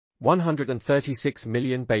136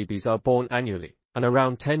 million babies are born annually, and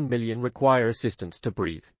around 10 million require assistance to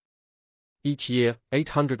breathe. Each year,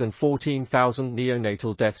 814,000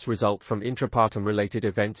 neonatal deaths result from intrapartum-related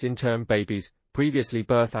events in term babies, previously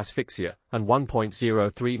birth asphyxia, and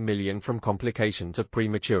 1.03 million from complications of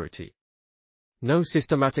prematurity. No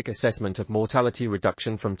systematic assessment of mortality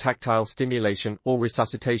reduction from tactile stimulation or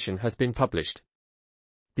resuscitation has been published.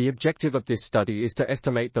 The objective of this study is to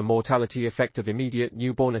estimate the mortality effect of immediate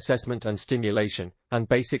newborn assessment and stimulation, and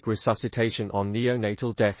basic resuscitation on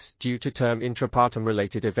neonatal deaths due to term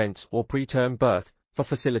intrapartum-related events or preterm birth, for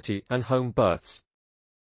facility and home births.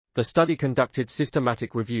 The study conducted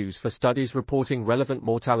systematic reviews for studies reporting relevant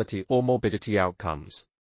mortality or morbidity outcomes.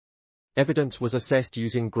 Evidence was assessed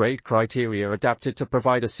using grade criteria adapted to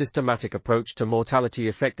provide a systematic approach to mortality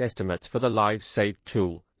effect estimates for the Lives Saved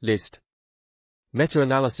tool list.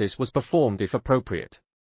 Meta-analysis was performed if appropriate.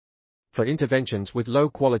 For interventions with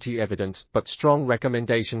low-quality evidence but strong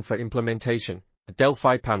recommendation for implementation, a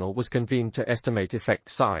Delphi panel was convened to estimate effect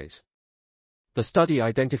size. The study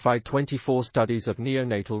identified 24 studies of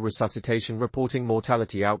neonatal resuscitation reporting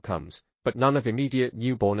mortality outcomes, but none of immediate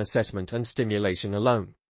newborn assessment and stimulation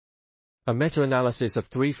alone. A meta-analysis of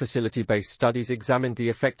 3 facility-based studies examined the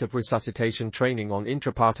effect of resuscitation training on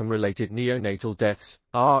intrapartum-related neonatal deaths,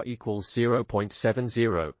 R equals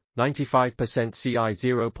 0.70, 95% CI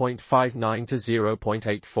 0.59 to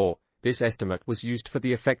 0.84. This estimate was used for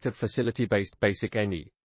the effect of facility-based basic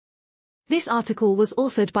NE. This article was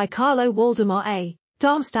authored by Carlo, Waldemar A.,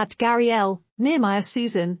 Darmstadt, Gary L., Niermeyer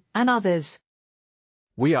Susan, and others.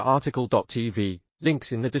 We are RTCLTV,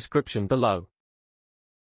 links in the description below.